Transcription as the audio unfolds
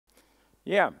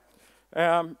Yeah,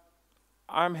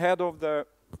 I'm head of the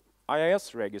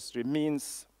IIS registry,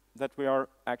 means that we are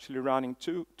actually running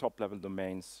two top-level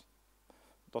domains,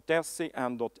 .se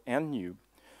and .nu.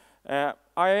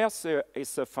 IIS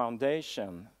is a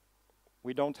foundation.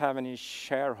 We don't have any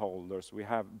shareholders. We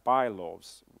have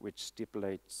bylaws which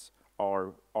stipulates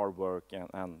our work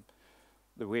and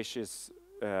the wishes.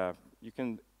 You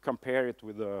can compare it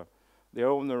with the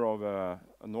owner of a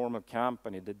normal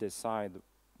company. They decide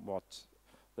what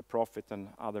the profit and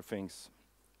other things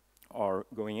are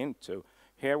going into.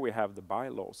 Here we have the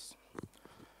bylaws.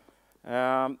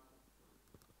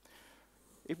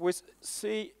 If we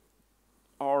see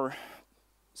our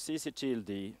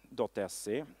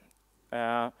ccTLD.se,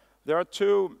 there are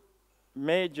two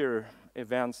major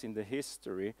events in the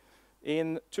history.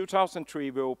 In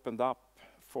 2003, we opened up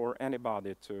for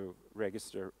anybody to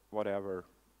register whatever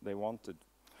they wanted.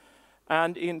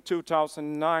 And in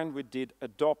 2009, we did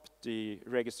adopt the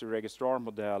register-registrar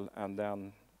model, and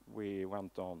then we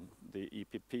went on the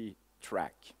EPP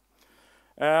track.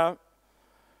 The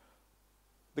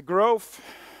growth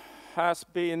has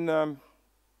been, the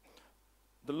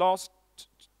last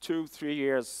 2-3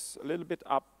 years, a little bit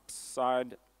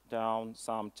upside down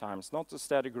sometimes, not a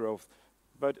steady growth,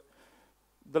 but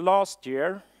the last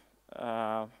year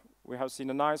we have seen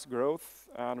a nice growth,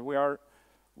 and we are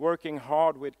working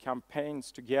hard with campaigns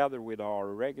together with our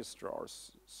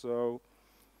registrars. So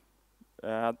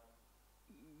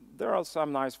there are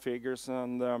some nice figures,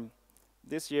 and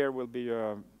this year will be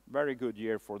a very good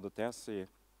year for the .se.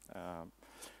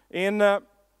 In the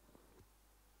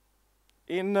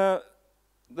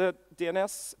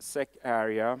DNSSEC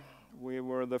area, we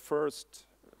were the first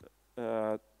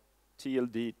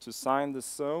TLD to sign the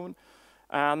zone,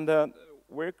 and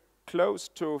we're close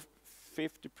to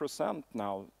 50%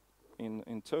 now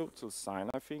in total sign.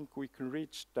 I think we can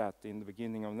reach that in the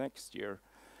beginning of next year.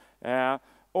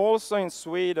 Also in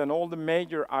Sweden, all the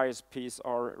major ISPs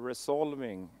are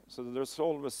resolving, so the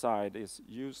resolver side is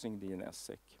using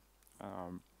DNSSEC.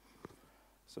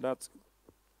 So that's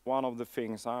one of the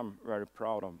things I'm very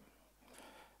proud of.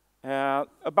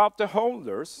 About the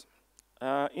holders,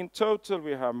 in total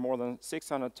we have more than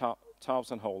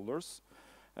 600,000 holders.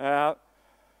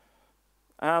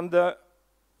 And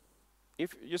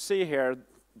if you see here,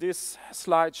 this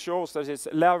slide shows that it's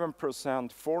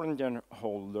 11% foreign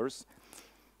holders.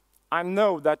 I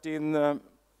know that in the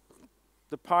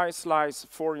pie slice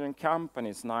foreign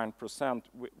companies, 9%,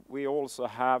 we also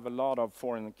have a lot of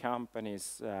foreign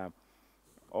companies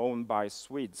owned by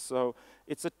Swedes. So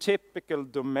it's a typical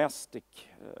domestic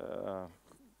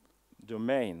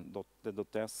domain, the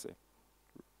 .se,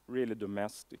 really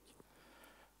domestic.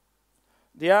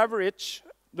 The average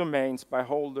domains by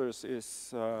holders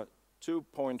is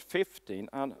 2.15,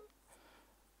 and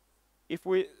if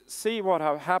we see what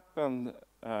have happened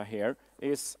here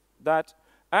is that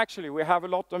actually we have a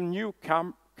lot of new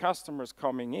customers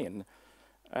coming in.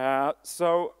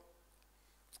 So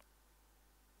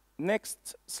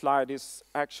next slide is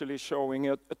actually showing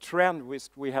a trend which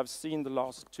we have seen the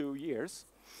last 2 years.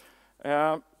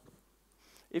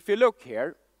 If you look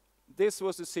here, this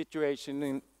was the situation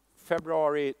in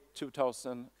February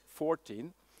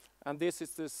 2014, and this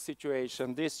is the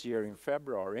situation this year in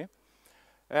February.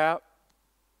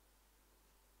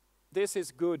 This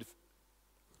is good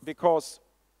because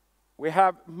we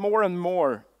have more and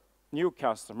more new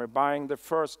customers buying the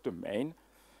first domain,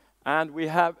 and we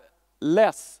have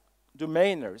less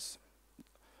domainers.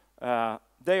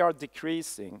 They are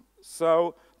decreasing.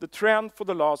 So the trend for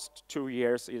the last 2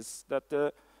 years is that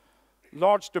the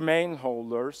large domain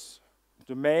holders,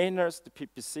 domainers, the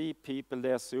PPC people, the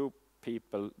SEO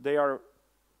people, they are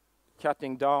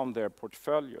cutting down their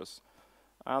portfolios.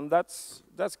 And that's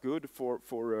good for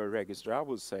a registrar, I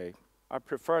would say. I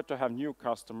prefer to have new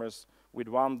customers with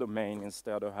one domain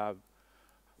instead of have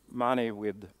money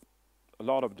with a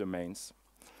lot of domains.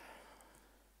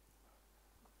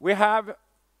 We have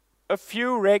a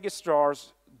few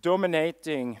registrars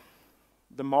dominating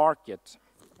the market.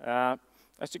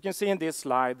 As you can see in this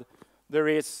slide, there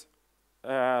is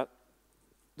the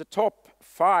top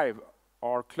 5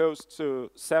 are close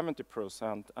to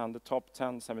 70%, and the top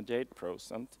 10,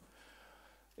 78%.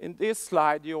 In this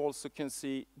slide, you also can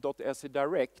see .se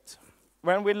Direct.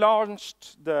 When we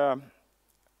launched the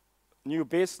new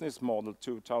business model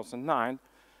 2009,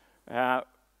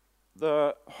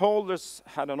 the holders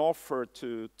had an offer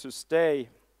to stay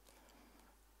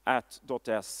at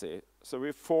 .se. So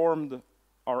we formed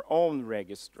our own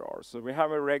registrar. So we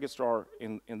have a registrar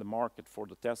in the market for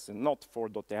 .se, not for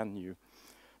 .nu.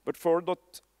 But for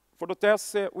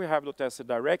 .se, we have .se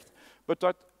Direct. But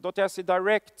 .se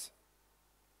Direct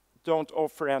don't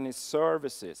offer any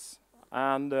services.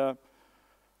 And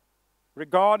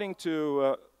regarding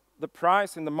to the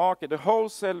price in the market, the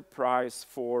wholesale price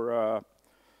for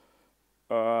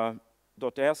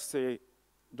 .se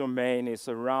domain is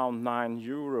around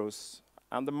 €9,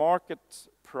 and the market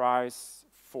price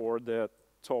for the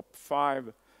top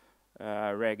 5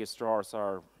 registrars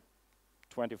are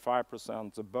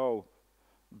 25% above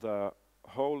the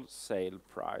wholesale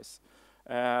price.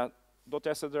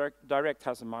 .se Direct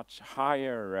has a much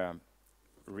higher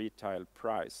retail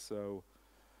price, so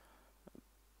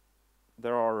they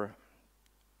are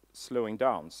slowing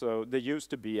down. So they used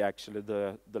to be actually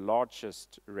the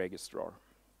largest registrar.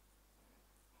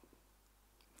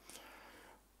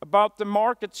 About the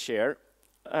market share,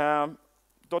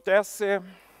 .se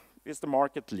is the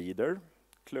market leader,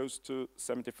 close to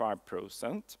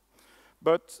 75%.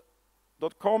 But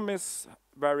 .com is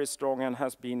very strong and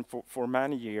has been for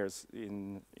many years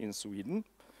in Sweden.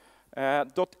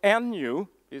 .nu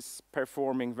is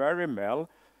performing very well,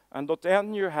 and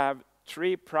 .nu have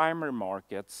 3 primary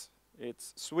markets.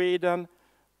 It's Sweden,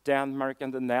 Denmark,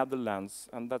 and the Netherlands,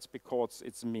 and that's because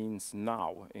it means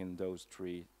now in those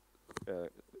 3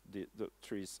 the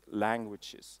 3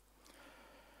 languages.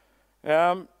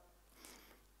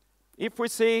 If we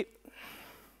see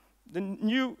the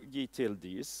new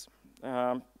GTLDs,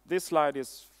 this slide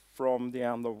is from the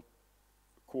end of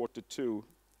Q2.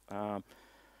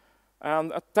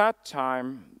 And at that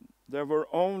time, there were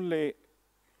only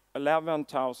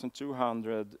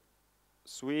 11,200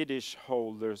 Swedish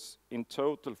holders in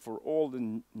total for all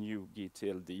the new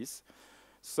GTLDs.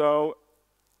 So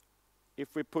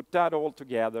if we put that all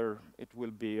together, it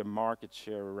will be a market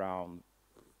share around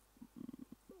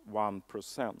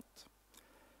 1%.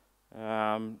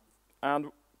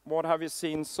 And what have you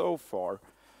seen so far?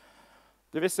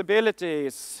 The visibility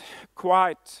is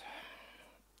quite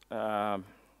bad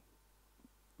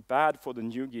for the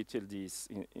new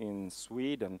GTLDs in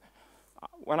Sweden.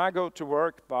 When I go to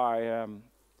work by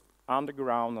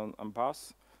underground and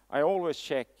bus, I always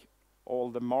check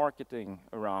all the marketing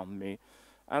around me.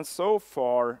 And so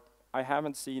far, I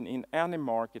haven't seen in any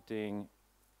marketing,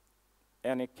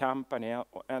 any company,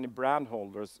 any brand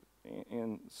holders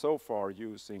in so far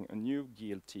using a new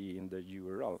GLT in the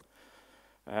URL.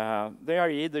 They are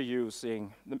either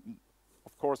using,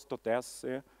 of course,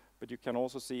 .se, but you can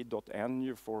also see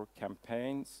 .nu for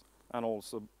campaigns and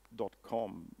also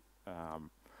 .com.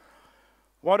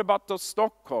 What about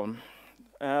 .Stockholm?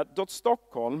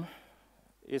 .Stockholm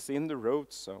is in the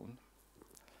road zone,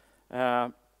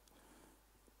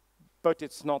 but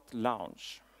it's not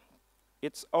launched.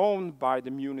 It's owned by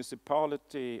the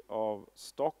municipality of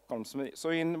Stockholm. So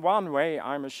in one way,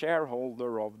 I'm a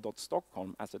shareholder of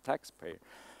 .Stockholm as a taxpayer.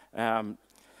 And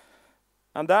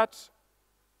that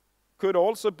could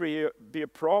also be a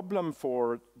problem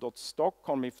for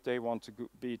 .Stockholm if they want to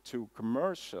be too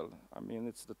commercial. I mean,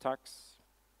 it's the tax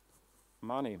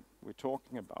money we're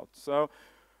talking about. So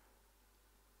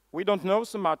we don't know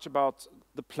so much about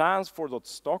the plans for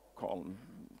Stockholm.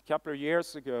 A couple of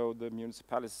years ago, the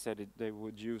municipality said they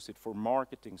would use it for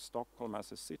marketing Stockholm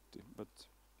as a city, but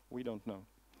we don't know.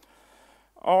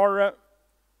 Our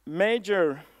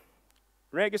major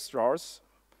registrars,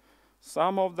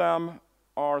 some of them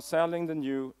are selling the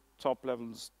new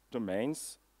top-level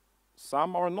domains.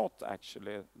 Some are not,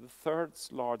 actually. The third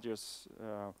largest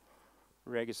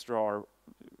registrar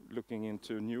looking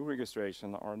into new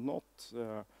registration are not,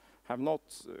 have not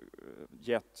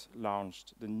yet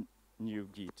launched the new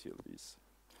GTLDs.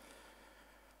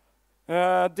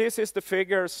 This is the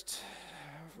figures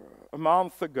a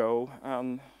month ago,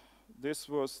 and this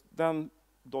was then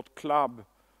 .club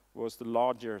was the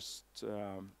largest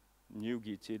new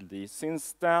GTLD.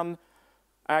 Since then,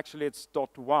 actually it's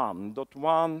 .one.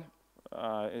 .one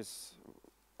is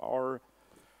our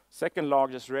second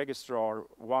largest registrar.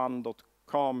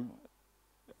 One.com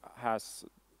has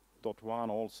 .one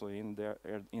also in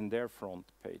their front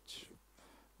page.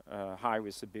 High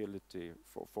visibility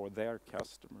for their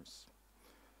customers.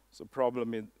 So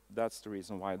probably that's the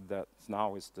reason why that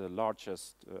now is the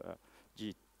largest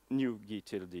new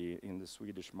GTLD in the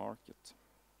Swedish market.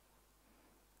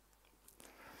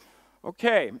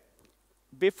 Okay,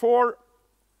 before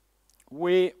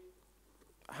we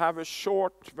have a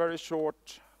very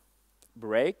short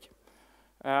break,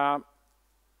 I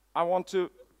want to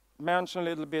mention a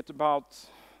little bit about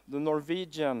the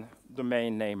Norwegian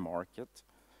domain name market.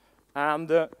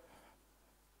 And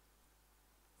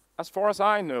as far as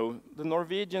I know, the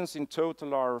Norwegians in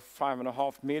total are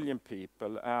 5.5 million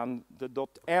people, and the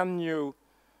 .nu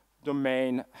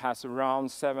domain has around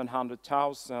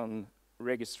 700,000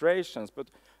 registrations.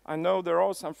 But I know there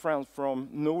are some friends from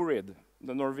Nordic,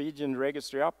 the Norwegian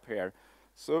registry up here.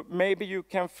 So maybe you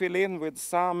can fill in with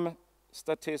some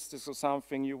statistics or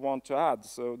something you want to add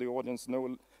so the audience know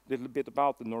a little bit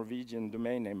about the Norwegian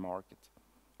domain name market.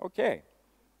 Okay.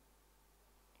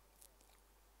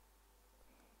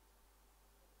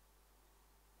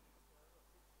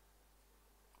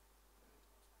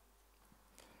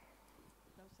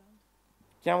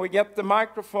 Can we get the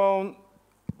microphone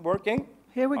working?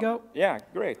 Here we go. Yeah,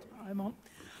 great. I'm on.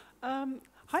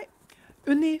 Hi,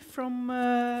 Unni from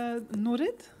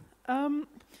Nordic.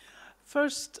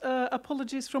 First,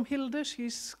 apologies from Hilde.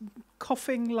 She's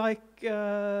coughing like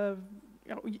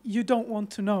you don't want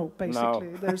to know, basically.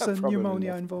 No, There's a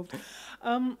pneumonia involved.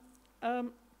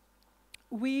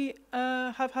 We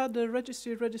have had a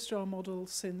registrar model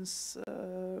since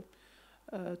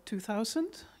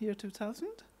 2000, year 2000.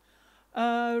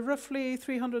 Roughly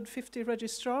 350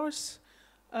 registrars.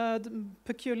 The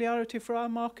peculiarity for our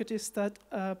market is that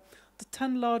the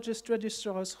 10 largest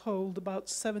registrars hold about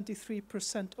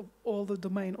 73% of all the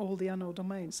domain, all the NO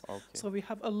domains. Okay. So we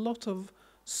have a lot of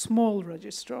small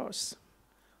registrars,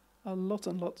 lots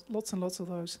and lots of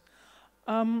those.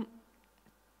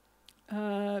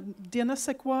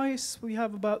 DNSSEC-wise, we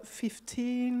have about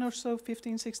 15 or so,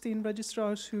 15, 16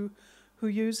 registrars who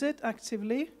use it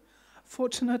actively.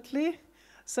 Fortunately,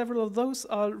 several of those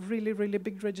are really, really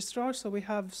big registrars, so we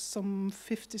have some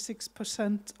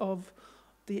 56% of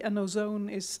the NO zone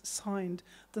is signed.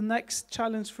 The next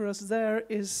challenge for us there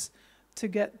is to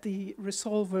get the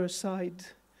resolver side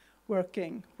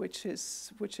working, which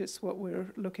is what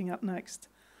we're looking at next.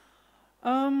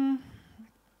 Other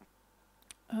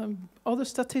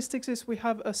statistics is we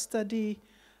have a steady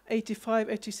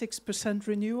 85-86%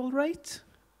 renewal rate,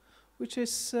 which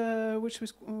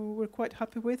we're quite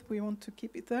happy with. We want to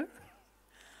keep it there.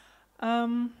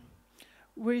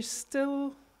 We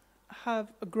still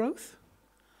have a growth,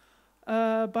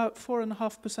 about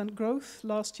 4.5% growth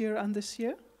last year and this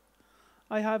year.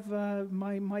 I have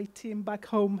my team back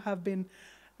home have been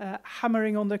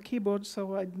hammering on their keyboard,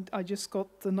 so I just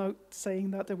got the note saying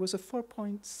that there was a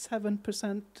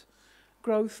 4.7%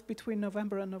 growth between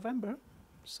November and November,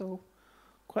 so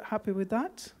quite happy with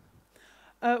that.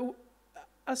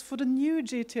 As for the new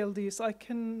GTLDs,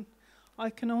 I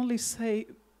can only say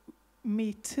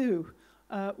me too.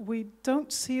 We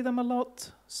don't see them a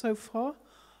lot so far.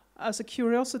 As a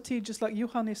curiosity, just like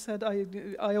Juhani said,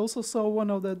 I also saw one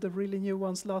of the really new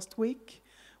ones last week.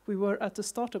 We were at the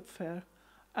startup fair,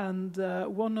 and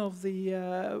one of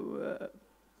the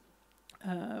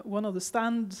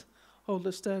stand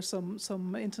holders there,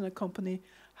 some internet company,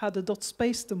 had a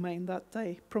 .space domain that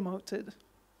they promoted.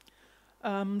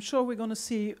 I'm sure we're going to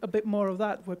see a bit more of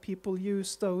that, where people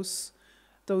use those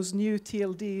new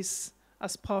TLDs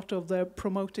as part of their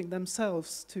promoting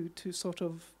themselves to sort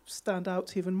of stand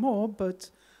out even more.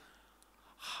 But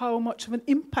how much of an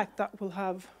impact that will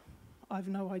have, I've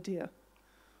no idea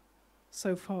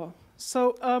so far.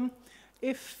 So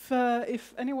if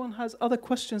anyone has other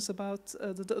questions about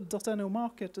the .no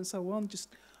market and so on,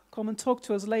 just come and talk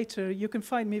to us later. You can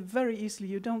find me very easily.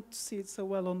 You don't see it so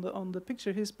well on the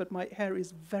picture here, but my hair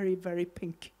is very, very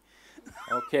pink.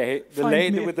 Okay, the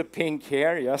lady with the pink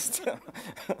hair, just.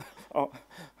 Oh.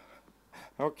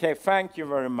 Okay, thank you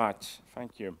very much.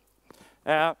 Thank you.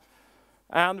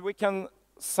 And we can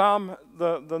sum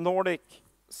the Nordic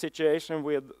situation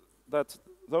with that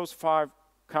those 5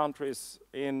 countries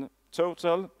in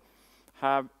total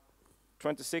have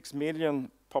 26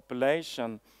 million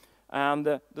population. And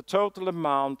the total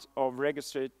amount of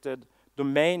registered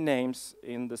domain names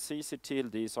in the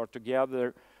CCTLDs are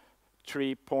together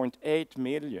 3.8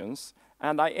 million.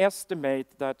 And I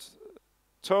estimate that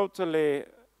totally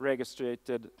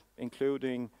registered,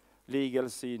 including legal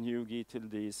C new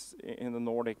GTLDs in the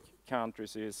Nordic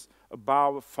countries, is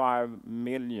above 5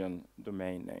 million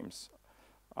domain names.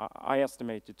 I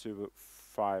estimate it to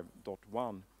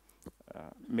 5.1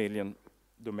 million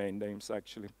domain names,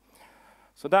 actually.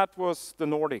 So that was the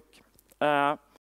Nordic.